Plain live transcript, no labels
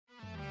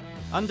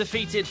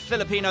Undefeated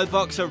Filipino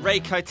boxer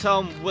Rei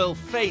Caitom will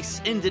face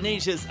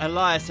Indonesia's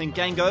Elias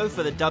Nggenggo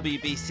for the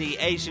WBC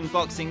Asian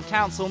Boxing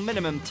Council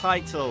minimum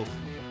title.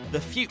 The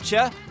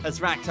future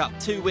has racked up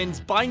 2 wins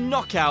by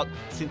knockout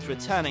since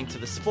returning to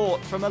the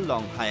sport from a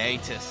long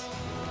hiatus.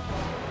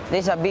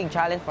 This is a big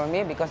challenge for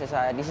me because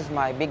this is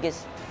my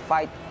biggest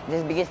fight. This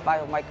is the biggest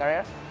fight of my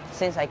career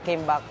since I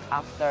came back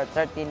after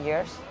 13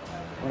 years.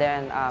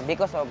 Then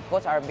because of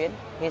Coach Arvin,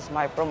 he's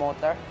my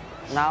promoter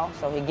now,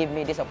 so he gave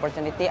me this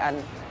opportunity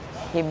and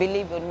he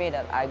believed in me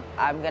that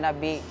I'm gonna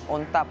be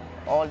on top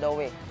all the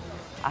way.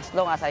 As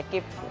long as I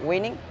keep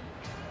winning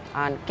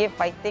and keep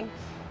fighting,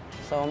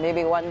 so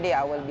maybe one day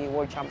I will be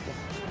world champion.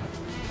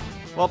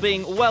 While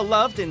being well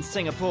loved in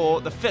Singapore,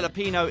 the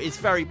Filipino is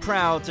very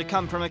proud to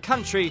come from a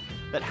country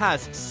that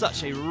has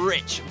such a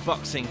rich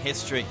boxing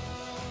history.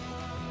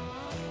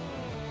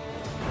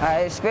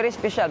 It's very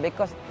special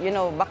because, you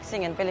know,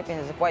 boxing in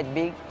Philippines is quite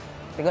big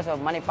because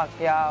of Manny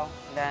Pacquiao,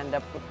 then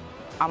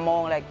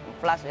among like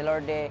Flash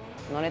Elorde,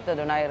 Nonito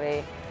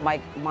Donaire,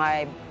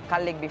 my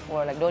colleague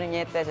before, like Donnie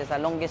Nietes is the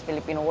longest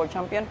Filipino world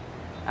champion,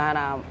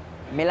 and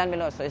Milan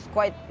Milos. So it's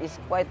quite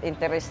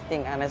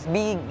interesting, and it's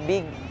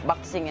big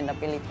boxing in the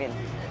Philippines.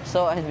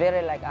 So it's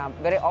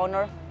very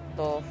honored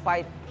to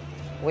fight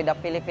with the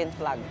Philippine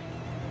flag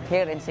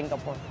here in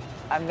Singapore.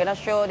 I'm gonna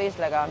show this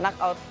like a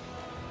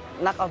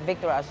knockout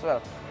victory as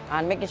well,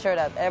 and making sure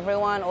that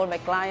everyone, all my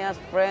clients,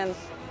 friends,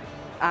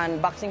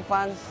 and boxing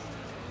fans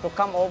to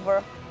come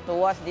over to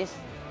watch this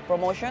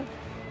promotion.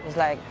 It's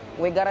like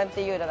we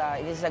guarantee you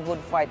that this is a good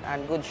fight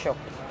and good show.